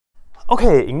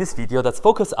Okay, in this video, let's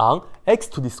focus on x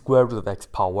to the square root of x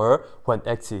power when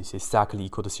x is exactly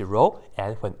equal to 0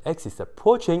 and when x is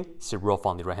approaching 0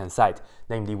 from the right-hand side.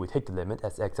 Namely, we take the limit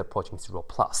as x approaching 0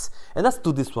 plus. And let's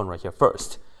do this one right here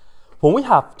first. When we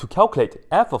have to calculate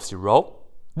f of 0,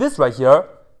 this right here,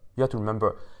 you have to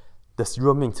remember the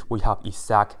 0 means we have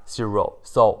exact 0.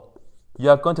 So you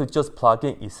are going to just plug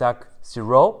in exact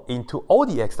 0 into all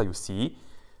the x that you see.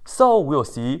 So we'll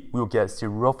get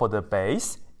 0 for the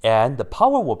base, and the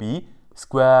power will be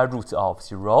square root of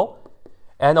 0.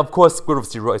 And of course, square root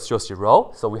of 0 is just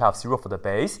 0. So we have 0 for the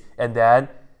base, and then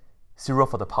 0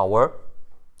 for the power.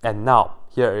 And now,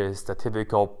 here is the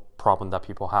typical problem that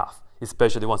people have,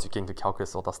 especially once you get into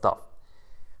calculus, all that stuff.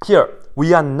 Here,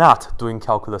 we are not doing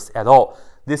calculus at all.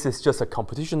 This is just a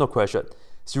computational question,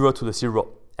 0 to the 0.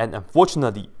 And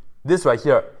unfortunately, this right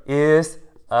here is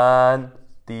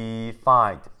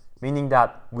undefined, meaning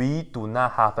that we do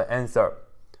not have an answer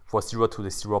for 0 to the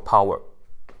 0 power.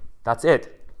 That's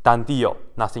it. Done deal.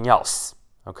 Nothing else.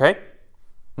 Okay?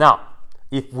 Now,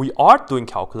 if we are doing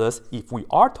calculus, if we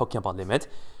are talking about limit,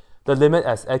 the limit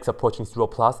as x approaching 0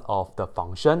 plus of the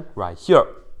function right here.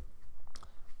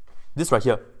 This right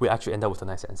here, we actually end up with a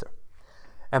nice answer.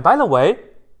 And by the way,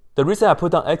 the reason I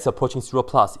put down x approaching 0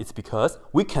 plus is because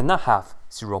we cannot have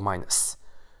 0 minus.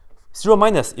 0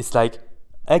 minus is like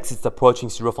x is approaching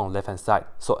 0 from the left-hand side,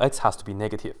 so x has to be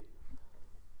negative.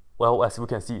 Well, as we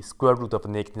can see, square root of a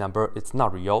negative number, it's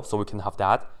not real, so we can have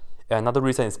that. And another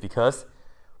reason is because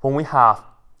when we have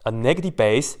a negative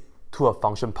base to a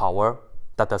function power,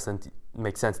 that doesn't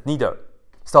make sense neither.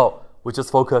 So we just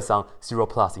focus on 0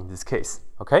 plus in this case,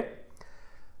 okay?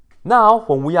 Now,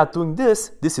 when we are doing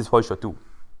this, this is what you should do.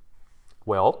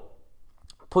 Well,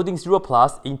 putting 0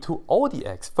 plus into all the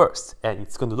x first, and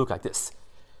it's going to look like this.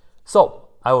 So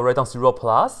I will write down 0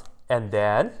 plus, and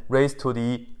then raise to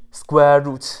the square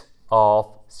root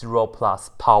of 0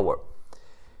 plus power.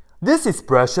 This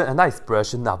expression and that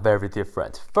expression are very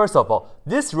different. First of all,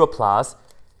 this 0 plus,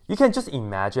 you can just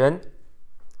imagine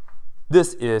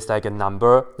this is like a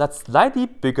number that's slightly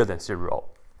bigger than 0.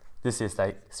 This is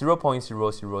like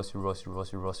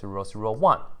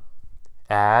 0.000000001.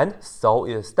 And so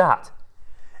is that.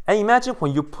 And imagine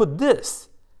when you put this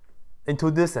into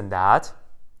this and that,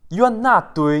 you are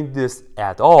not doing this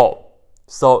at all.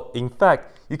 So in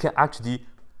fact, you can actually,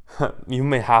 you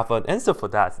may have an answer for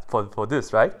that, for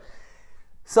this, right?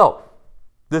 So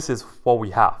this is what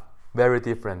we have, very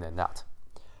different than that.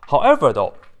 However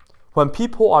though, when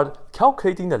people are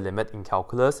calculating the limit in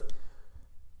calculus,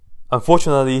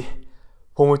 unfortunately,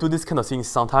 when we do this kind of things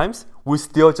sometimes, we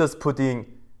still just put in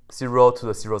 0 to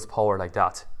the 0's power like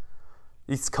that.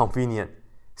 It's convenient.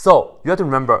 So you have to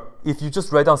remember, if you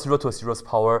just write down 0 to the 0's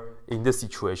power in this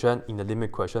situation, in the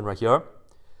limit question right here,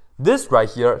 this right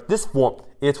here, this form,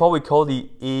 is what we call the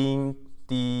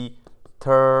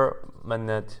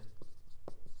indeterminate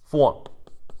form.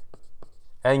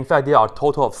 And in fact, there are a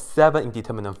total of 7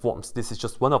 indeterminate forms. This is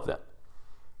just one of them.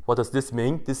 What does this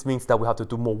mean? This means that we have to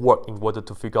do more work in order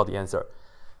to figure out the answer.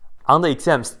 On the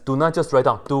exams, do not just write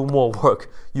down, do more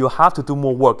work. You have to do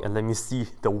more work and let me see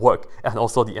the work and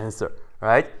also the answer,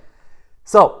 right?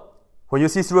 So, when you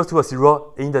see 0 to a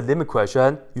 0 in the limit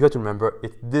question, you have to remember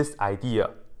it's this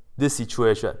idea, this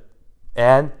situation.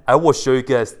 And I will show you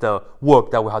guys the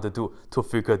work that we have to do to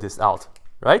figure this out,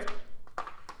 right?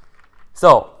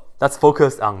 So, let's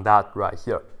focus on that right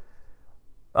here.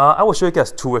 I will show you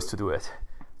guys 2 ways to do it.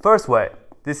 First way,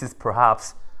 this is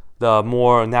perhaps the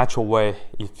more natural way,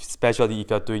 especially if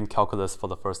you're doing calculus for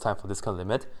the first time for this kind of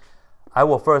limit. I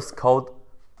will first code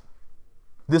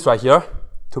this right here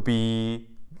to be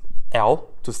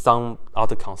L to some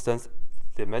other constants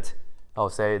limit. I'll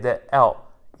say that L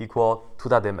equal to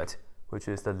that limit, which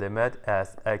is the limit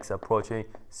as x approaching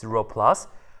 0 plus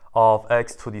of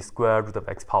x to the square root of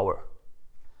x power.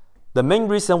 The main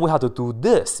reason we have to do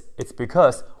this is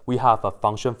because we have a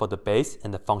function for the base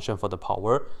and a function for the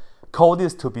power. Call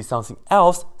this to be something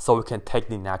else so we can take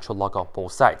the natural log of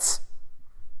both sides.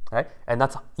 Right? And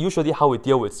that's usually how we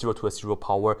deal with 0 to a 0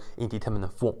 power in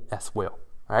determinant form as well.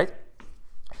 Right?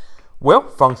 Well,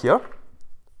 from here,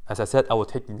 as I said, I will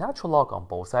take the natural log on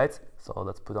both sides. So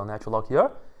let's put on natural log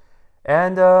here.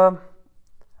 And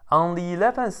on the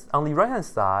right-hand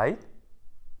side,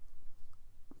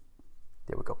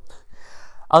 there we go.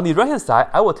 On the right-hand side,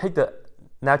 I will take the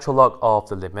natural log of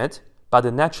the limit, but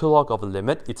the natural log of the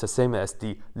limit, it's the same as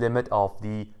the limit of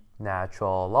the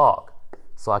natural log.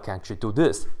 So I can actually do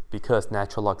this because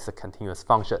natural log is a continuous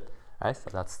function, right? So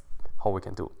that's how we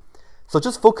can do. So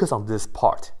just focus on this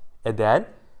part, and then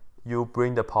you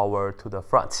bring the power to the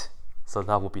front. So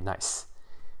that would be nice.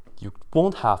 you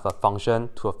won't have a function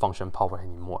to a function power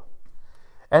anymore.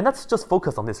 And let's just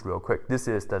focus on this real quick. This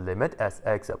is the limit as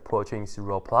x approaching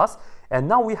 0 plus. And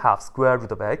now we have square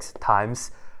root of x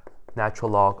times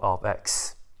natural log of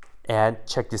x. And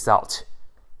check this out.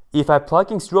 If I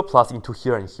plug in 0 plus into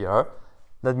here and here,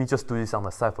 let me just do this on the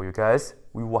side for you guys.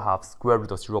 We will have square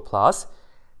root of 0 plus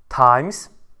times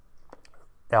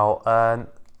ln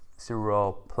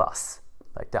 0 plus,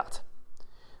 like that.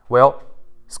 Well,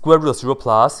 square root of 0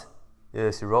 plus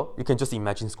is 0. You can just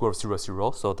imagine square root of 0 is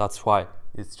 0, so that's why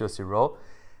it's just 0.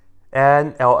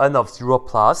 And ln of 0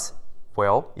 plus,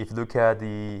 well, if you look at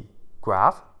the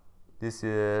graph, this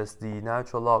is the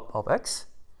natural log of x.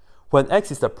 When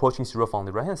x is approaching 0 from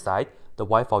the right-hand side, the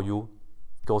y value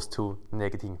goes to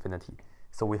negative infinity.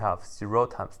 So we have 0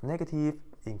 times negative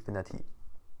infinity.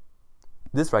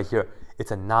 This right here,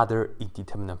 it's another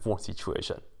indeterminate form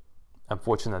situation.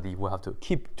 Unfortunately, we'll have to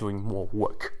keep doing more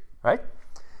work, right?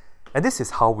 And this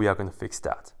is how we are going to fix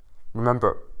that.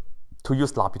 Remember, to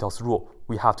use L'Hopital's rule,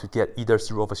 we have to get either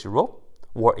 0 over 0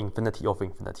 or infinity over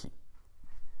infinity.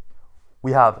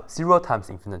 We have 0 times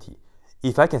infinity.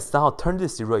 If I can somehow turn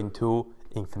this 0 into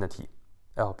infinity,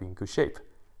 I'll be in good shape,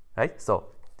 right? So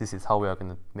this is how we are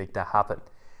going to make that happen.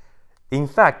 In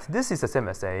fact, this is the same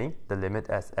as saying the limit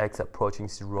as x approaching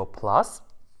 0 plus.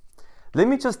 Let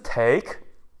me just take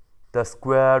the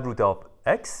square root of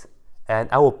x, and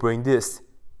I will bring this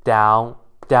down.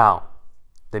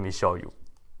 Let me show you.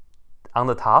 On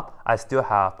the top, I still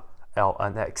have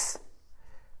ln x.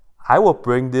 I will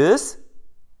bring this,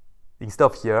 instead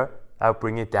of here, I'll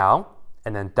bring it down,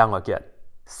 and then down again.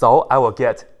 So I will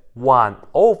get 1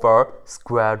 over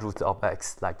square root of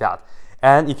x, like that.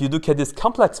 And if you look at this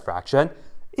complex fraction,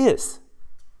 is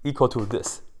equal to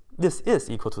this. This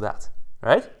is equal to that,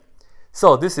 right?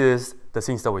 So this is the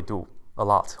things that we do a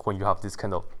lot when you have this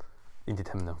kind of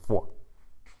indeterminate form.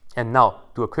 And now,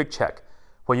 do a quick check.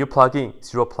 When you plug in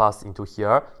 0 plus into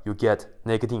here, you get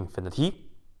negative infinity.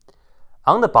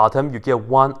 On the bottom, you get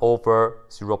 1 over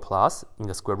 0 plus, in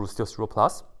the square root still 0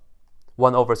 plus.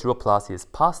 1 over 0 plus is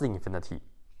positive infinity.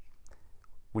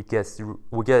 We get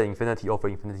infinity over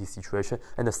infinity situation,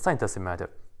 and the sign doesn't matter,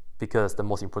 because the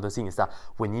most important thing is that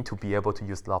we need to be able to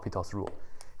use L'Hopital's rule.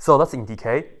 So let's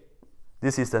indicate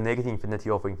this is the negative infinity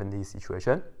over infinity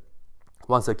situation.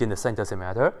 Once again, the sign doesn't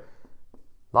matter.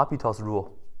 L'Hopital's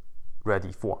rule,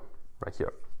 ready form, right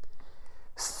here.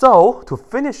 So to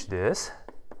finish this,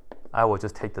 I will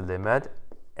just take the limit,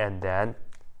 and then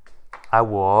I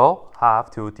will have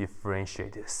to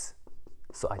differentiate this.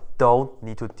 So I don't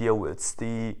need to deal with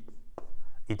the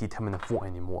indeterminate form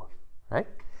anymore, right?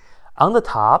 On the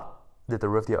top, the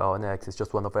derivative of ln x is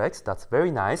just 1 over x. That's very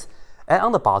nice. And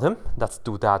on the bottom, let's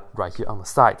do that right here on the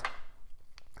side.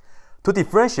 To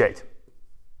differentiate,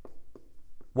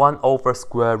 1 over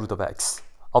square root of x.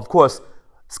 Of course,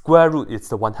 square root is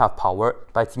the 1/2 power,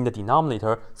 but it's in the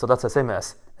denominator, so that's the same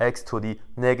as x to the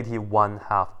negative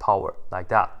 1/2 power, like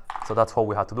that. So that's what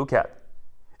we have to look at.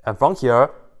 And from here,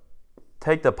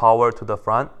 take the power to the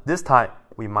front. This time,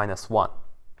 we minus 1.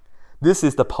 This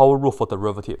is the power rule for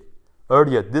derivative.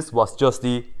 Earlier, this was just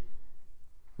the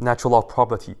natural log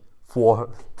property for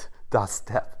that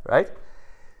step, right?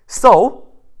 So,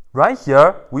 right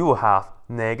here, we will have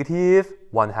negative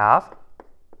 1/2.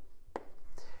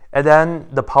 And then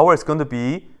the power is going to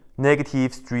be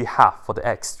negative 3/2 for the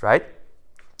x, right?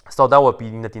 So that will be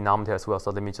in the denominator as well.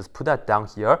 So let me just put that down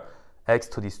here, x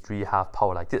to the 3/2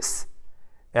 power like this.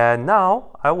 And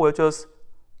now I will just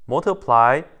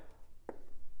multiply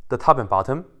the top and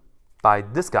bottom by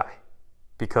this guy,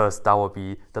 because that will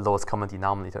be the lowest common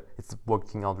denominator. It's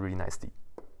working out really nicely.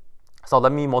 So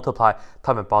let me multiply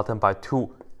top and bottom by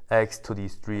 2x to the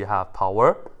 3/2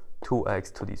 power,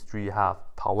 2x to the 3/2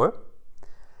 power.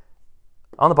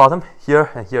 On the bottom, here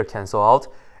and here cancel out.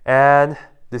 And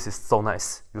this is so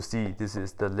nice. You see, this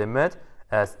is the limit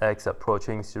as x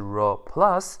approaching 0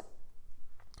 plus.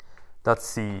 Let's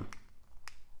see.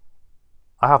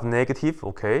 I have negative,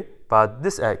 okay, but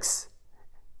this x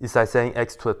is like saying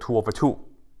x to a 2 over 2.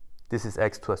 This is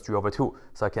x to a 3 over 2.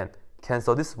 So I can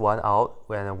cancel this one out,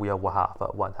 and we will have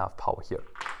a 1/2 power here.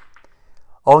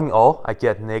 All in all, I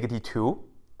get negative 2.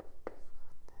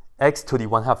 X to the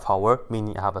 1/2 power,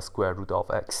 meaning I have a square root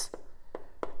of x.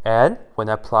 And when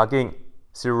I plug in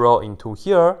 0 into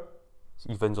here,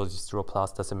 even though it's 0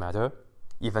 plus, doesn't matter.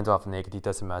 Even though I have negative,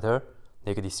 doesn't matter.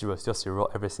 Negative 0 is still 0.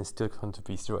 Everything's still going to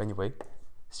be 0 anyway.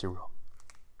 0.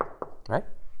 Right?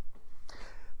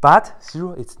 But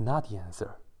 0 is not the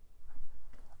answer.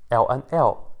 ln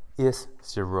L is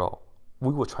 0.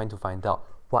 We were trying to find out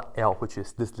what L, which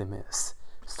is this limit, is.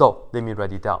 So let me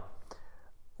write it down.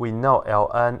 We know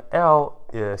ln L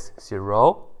is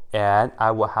 0, and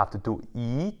I will have to do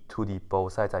e to the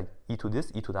both sides, like e to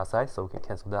this, e to that side, so we can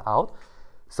cancel that out.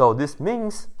 So this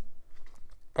means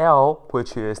L,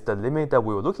 which is the limit that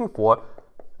we were looking for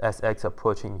as x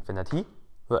approaching infinity,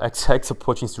 well, x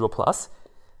approaching 0 plus,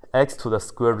 x to the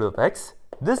square root of x,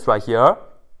 this right here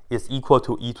is equal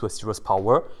to e to the 0th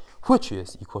power, which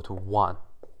is equal to 1.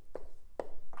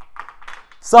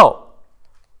 So,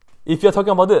 if you're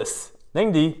talking about this,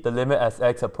 namely the limit as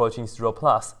x approaching 0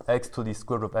 plus x to the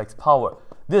square root of x power,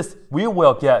 this we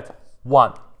will get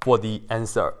 1 for the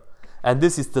answer. And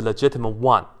this is the legitimate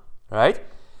 1, right?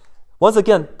 Once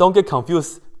again, don't get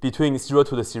confused between 0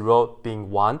 to the 0 being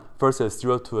 1 versus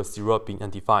 0 to the 0 being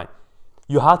undefined.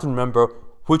 You have to remember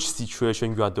which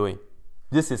situation you are doing.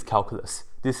 This is calculus.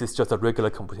 This is just a regular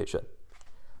computation.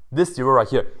 This 0 right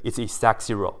here is exact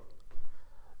 0.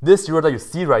 This 0 that you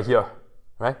see right here,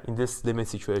 right, in this limit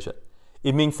situation,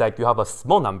 it means like you have a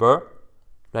small number,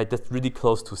 right, that's really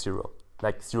close to 0,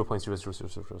 like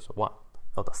 0.00001,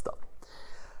 all that stuff.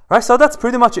 Right, so that's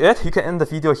pretty much it. You can end the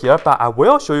video here, but I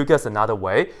will show you guys another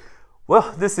way.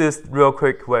 Well, this is real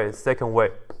quick way, second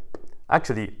way.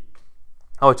 Actually,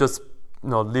 I'll just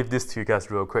leave this to you guys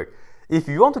real quick. If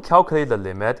you want to calculate the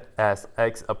limit as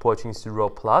x approaching 0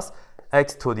 plus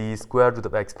x to the square root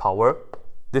of x power,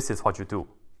 this is what you do.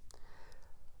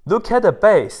 Look at the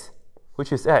base,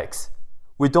 which is x.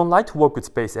 We don't like to work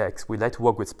with base x, we like to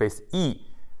work with base e.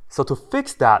 So to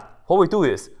fix that, what we do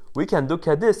is we can look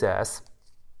at this as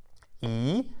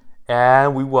e,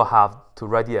 and we will have to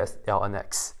write it as ln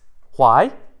x.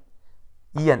 Why?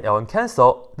 E and ln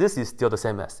cancel, this is still the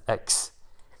same as x.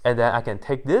 And then I can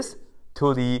take this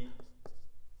to the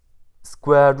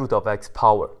square root of x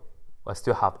power. I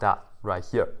still have that right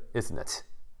here, isn't it?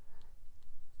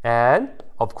 And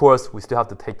of course, we still have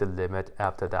to take the limit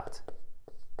after that.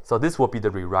 So this will be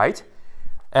the rewrite.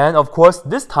 And of course,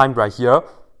 this time right here,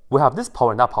 we have this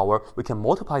power and that power. We can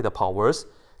multiply the powers.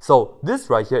 So this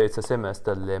right here is the same as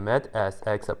the limit as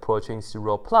x approaching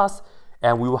 0 plus,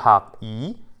 and we will have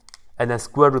e, and then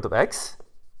square root of x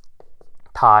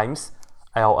times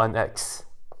ln x,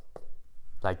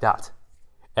 like that.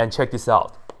 And check this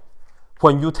out.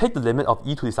 When you take the limit of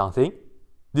e to the something,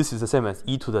 this is the same as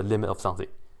e to the limit of something.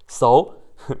 So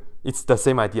it's the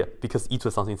same idea because e to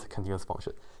the something is a continuous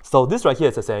function. So this right here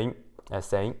is the same as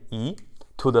saying e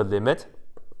to the limit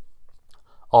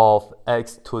of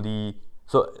x to the,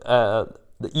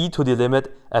 the e to the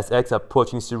limit as x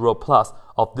approaching 0 plus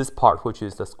of this part, which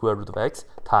is the square root of x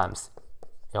times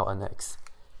ln x.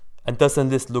 And doesn't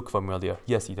this look familiar?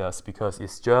 Yes, it does, because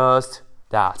it's just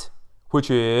that, which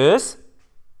is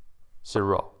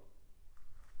 0.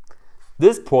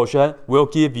 This portion will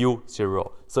give you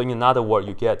 0. So in another word,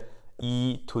 you get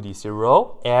e to the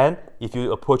 0, and if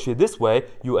you approach it this way,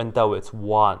 you end up with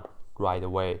 1 right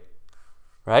away,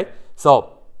 right?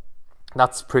 So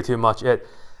that's pretty much it.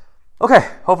 Okay,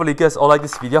 hopefully you guys all like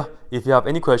this video. If you have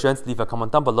any questions, leave a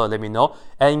comment down below and let me know.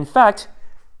 And in fact,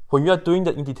 when you are doing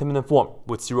the indeterminate form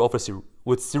with 0 over 0,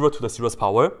 with 0 to the 0th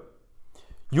power,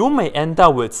 you may end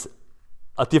up with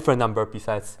a different number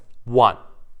besides 1.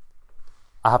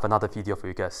 I have another video for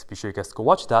you guys. Be sure you guys go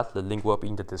watch that. The link will be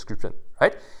in the description,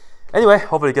 right? Anyway,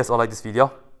 hopefully you guys all like this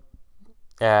video.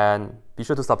 And be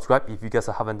sure to subscribe if you guys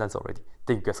haven't done so already.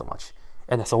 Thank you guys so much.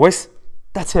 And as always,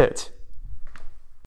 that's it.